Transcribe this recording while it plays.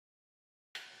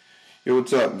Yo,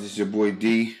 what's up? This is your boy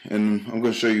D, and I'm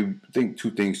going to show you, I think, two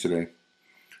things today.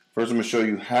 First, I'm going to show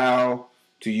you how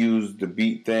to use the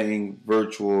BeatThing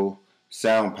virtual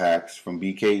sound packs from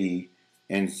BKE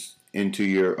and into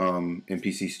your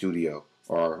Mpc Studio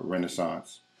or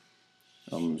Renaissance.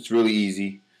 It's really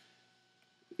easy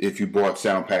if you bought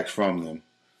sound packs from them.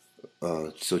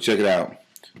 So check it out.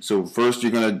 So first,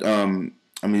 you're going to, I'm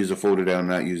going to use a folder that I'm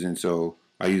not using, so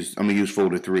I'm going to use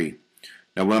folder 3.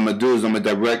 Now, what I'm going to do is I'm going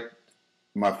to direct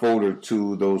my folder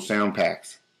to those sound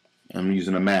packs. I'm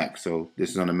using a Mac, so this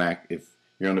is on the Mac. If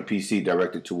you're on the PC,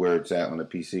 direct it to where it's at on the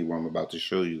PC where I'm about to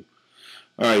show you.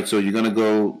 Alright, so you're going to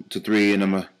go to 3, and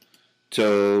I'm going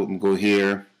to go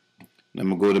here. And I'm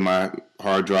going to go to my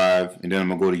hard drive, and then I'm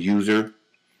going to go to user.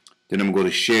 Then I'm going to go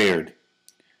to shared.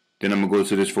 Then I'm going to go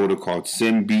to this folder called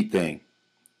Sim BeatThing.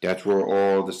 That's where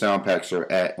all the sound packs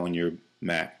are at on your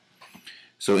Mac.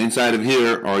 So inside of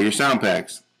here are your sound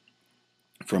packs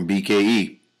from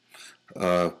BKE,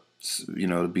 the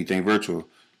BeatThing Virtual.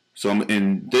 So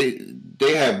and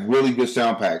they have really good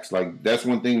sound packs. Like, that's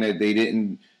one thing that they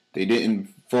didn't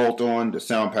fault on. The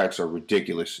sound packs are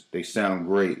ridiculous. They sound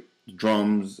great.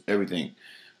 Drums, everything.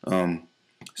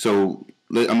 So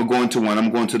I'm gonna go into one.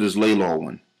 I'm going to this Laylaw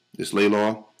one. This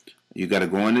Laylaw, you got to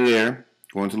go into there.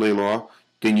 Go into Laylaw.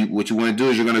 Then what you want to do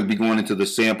is you're going to be going into the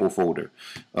sample folder.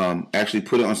 Actually,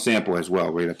 put it on sample as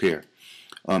well, right up here.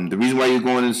 The reason why you're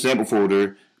going in the sample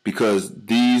folder, because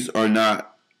these other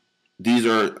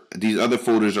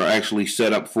folders are actually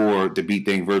set up for the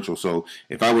BeatThing Virtual. So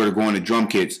if I were to go into drum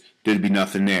kits, there'd be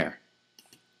nothing there.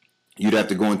 You'd have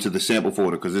to go into the sample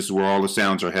folder because this is where all the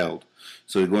sounds are held.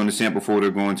 So you go in the sample folder,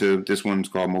 go into this one's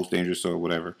called Most Dangerous or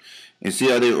whatever, and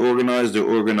see how they're organized. They're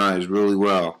organized really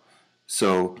well.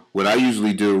 So what I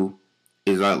usually do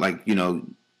is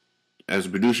as a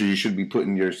producer, you should be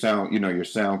putting your sound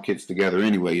kits together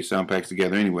anyway, your sound packs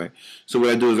together anyway. So what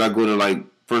I do is I go to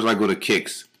first I go to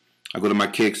kicks. I go to my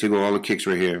kicks. Here go all the kicks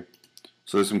right here.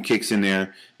 So there's some kicks in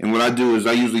there. And what I do is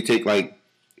I usually take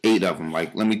 8 of them.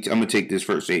 I'm gonna take this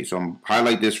first 8. So I'm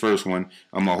highlight this first one.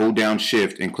 I'm gonna hold down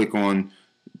Shift and click on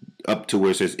up to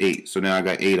where it says 8. So now I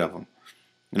got 8 of them.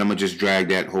 And I'm gonna just drag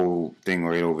that whole thing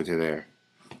right over to there,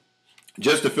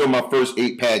 just to fill my first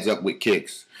 8 pads up with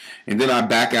kicks. And then I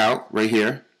back out right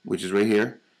here, which is right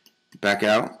here. Back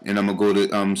out, and I'm going to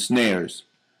go to snares.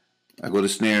 I go to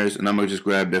snares, and I'm going to just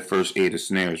grab that first 8 of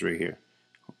snares right here.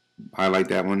 Highlight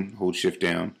that one, hold Shift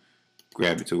down,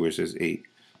 grab it to where it says 8.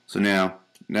 So now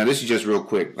this is just real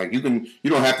quick. You don't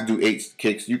have to do 8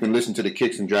 kicks. You can listen to the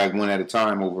kicks and drag one at a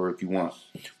time over if you want.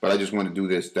 But I just want to do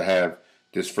this to have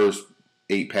this first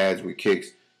 8 pads with kicks,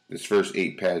 this first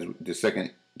 8 pads, the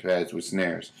second pads with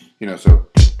snares. So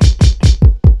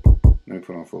let me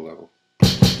put on full level.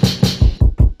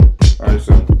 Alright,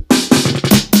 so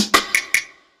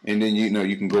and then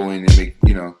you can go in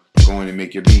and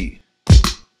make your beat.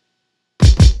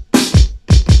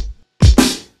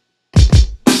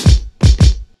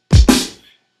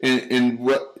 And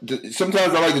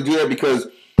sometimes I like to do that because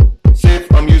say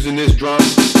if I'm using this drum,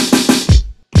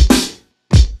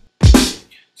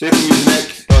 say if I'm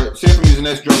using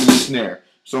this drum and this snare.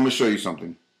 So I'm gonna show you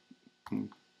something. 1,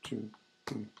 2,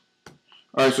 3.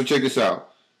 Alright, so check this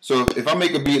out. So if I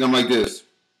make a beat and I'm like this.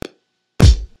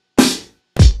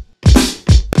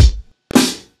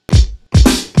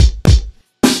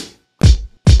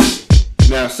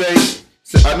 Now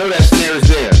I know that snare is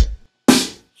there.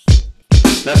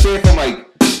 Now say if I'm like,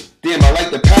 damn, I like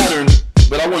the pattern,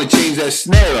 but I want to change that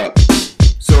snare up.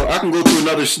 So I can go to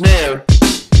another snare.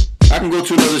 I can go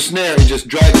to another snare and just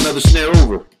drag another snare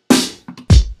over.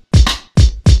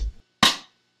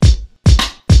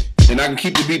 And I can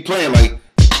keep the beat playing,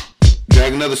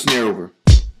 drag another snare over.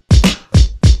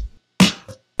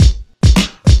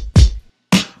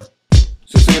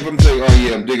 So say if I'm saying, oh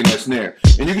yeah, I'm digging that snare.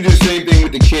 And you can do the same thing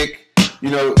with the kick,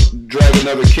 drag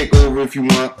another kick over if you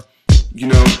want. You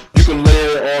can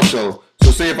layer also.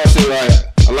 So say if I say, all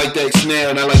right, I like that snare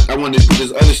and I want to put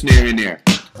this other snare in there.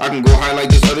 I can go highlight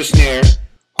this other snare,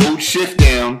 hold Shift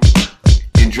down,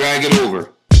 and drag it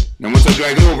over. Now once I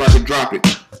drag it over, I can drop it.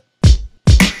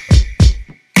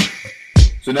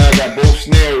 So now I got both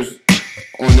snares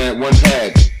on that one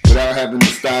pad without having to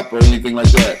stop or anything like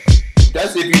that.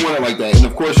 That's if you want it like that. And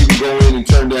of course you can go in and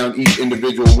turn down each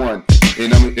individual one.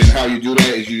 And how you do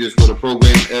that is you just go to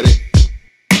Program Edit.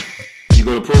 You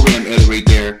go to Program Edit right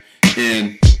there.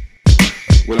 And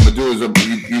what I'm gonna do is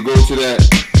you go to that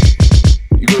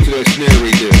snare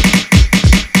right there.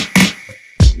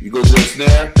 You go to that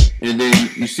snare and then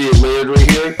you see it layered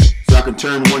right here. So I can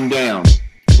turn one down.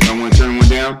 If I want to turn one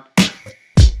down,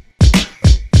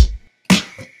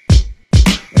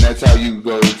 and that's how you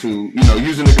go to,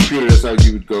 using the computer. That's how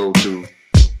you would go to,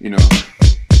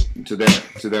 to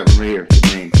that room right here,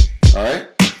 the main. All right.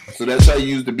 So that's how you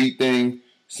use the Beat Thing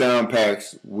sound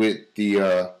packs with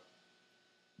the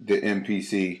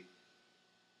MPC.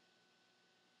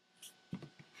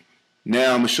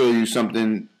 Now I'm gonna show you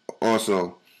something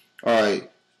also. All right.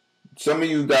 Some of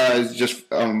you guys just,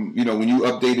 when you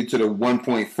updated to the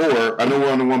 1.4, I know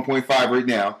we're on the 1.5 right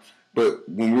now, but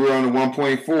when we were on the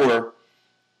 1.4,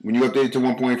 when you updated to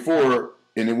 1.4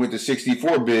 and it went to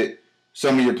 64-bit,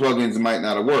 some of your plugins might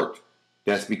not have worked.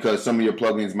 That's because some of your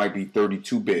plugins might be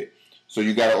 32-bit. So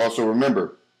you got to also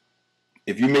remember,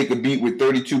 if you make a beat with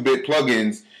 32-bit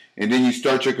plugins and then you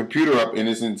start your computer up and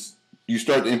you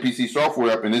start the MPC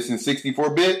software up and it's in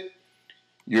 64-bit,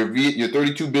 your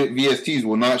 32-bit VSTs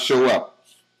will not show up.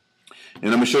 And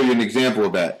I'm going to show you an example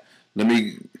of that. Let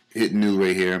me hit new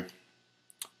right here.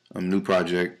 New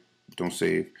project. Don't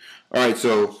save. All right,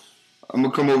 so I'm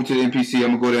going to come over to the MPC.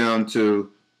 I'm going to go down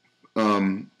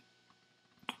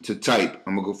to type.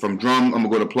 I'm going to go from drum. I'm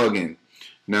going to go to plugin.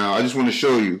 Now, I just want to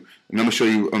show you, and I'm going to show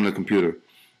you on the computer.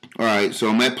 All right, so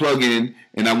I'm at plugin,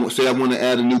 and I want to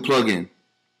add a new plugin.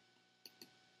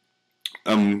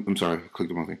 I'm sorry, I clicked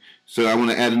the wrong thing. So I want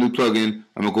to add a new plugin.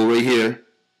 I'm going to go right here.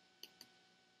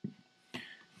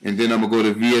 And then I'm going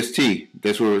to go to VST.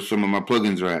 That's where some of my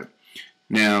plugins are at.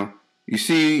 Now, you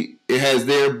see it has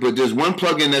there, but there's one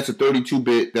plugin that's a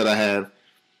 32-bit that I have,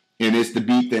 and it's the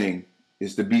Beat Thing.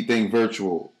 It's the Beat Thing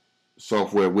Virtual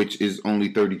software, which is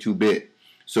only 32-bit.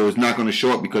 So it's not going to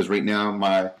show up because right now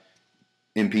my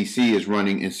MPC is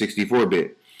running in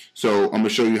 64-bit. So I'm going to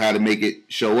show you how to make it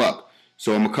show up.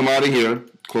 So I'm going to come out of here,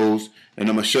 close, and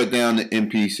I'm going to shut down the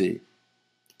MPC.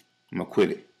 I'm going to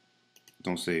quit it.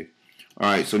 Don't save. All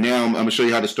right, so now I'm going to show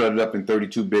you how to start it up in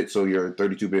 32-bit so your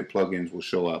 32-bit plugins will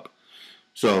show up.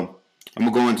 So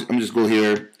I'm going to just go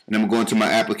here, and I'm going to go into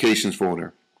my applications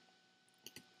folder.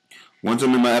 Once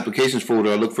I'm in my applications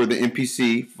folder, I look for the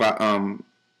MPC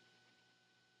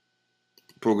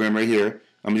program right here.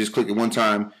 I'm going to just click it one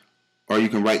time, or you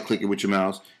can right-click it with your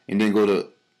mouse, and then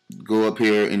go up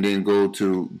here and then go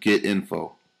to Get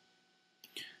Info.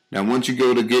 Now once you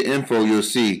go to Get Info, you'll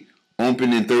see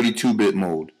Open in 32-bit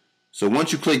mode. So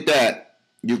once you click that,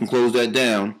 you can close that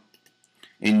down,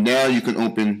 and now you can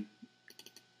open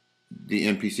the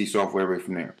MPC software right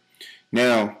from there.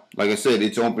 Now, like I said,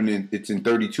 it's in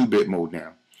 32-bit mode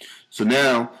now. So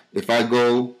now if I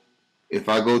go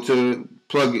to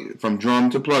plug from drum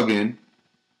to plugin,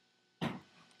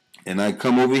 and I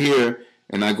come over here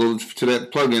and I go to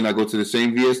that plugin, I go to the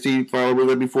same VST file we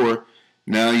had before.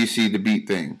 Now you see the Beat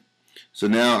Thing. So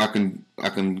now I can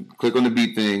click on the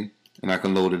Beat Thing and I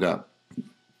can load it up.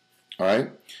 All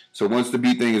right. So once the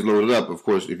Beat Thing is loaded up, of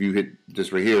course, if you hit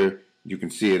this right here, you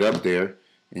can see it up there,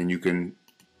 and you can,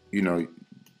 you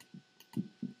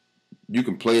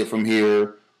can play it from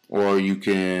here, or you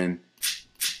can,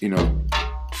 hear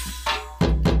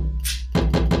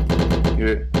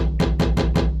it.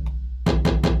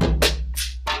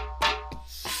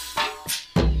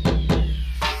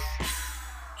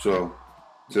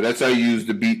 So that's how you use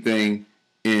the Beat Thing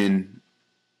in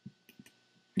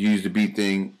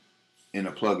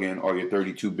a plugin or your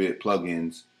 32-bit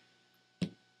plugins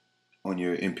on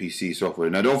your MPC software.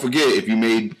 Now don't forget, if you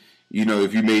made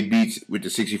beats with the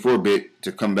 64-bit,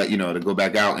 to come back, to go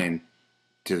back out and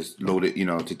to load it,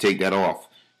 to take that off.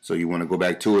 So you want to go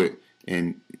back to it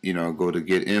and go to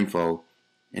Get Info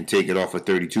and take it off of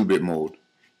 32-bit mode,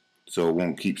 so it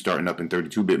won't keep starting up in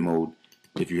 32-bit mode.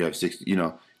 If you have the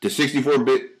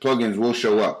 64-bit plugins will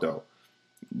show up though,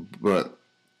 but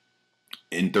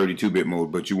in 32-bit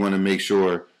mode. But you want to make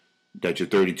sure that your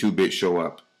 32-bit show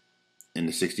up in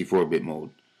the 64-bit mode.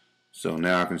 So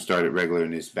now I can start it regular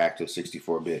and it's back to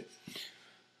 64-bit.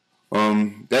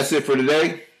 That's it for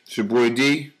today. It's your boy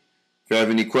D. If you have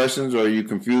any questions or you're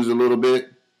confused a little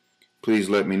bit, please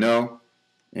let me know,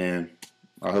 and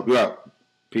I'll help you out.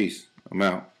 Peace. I'm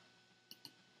out.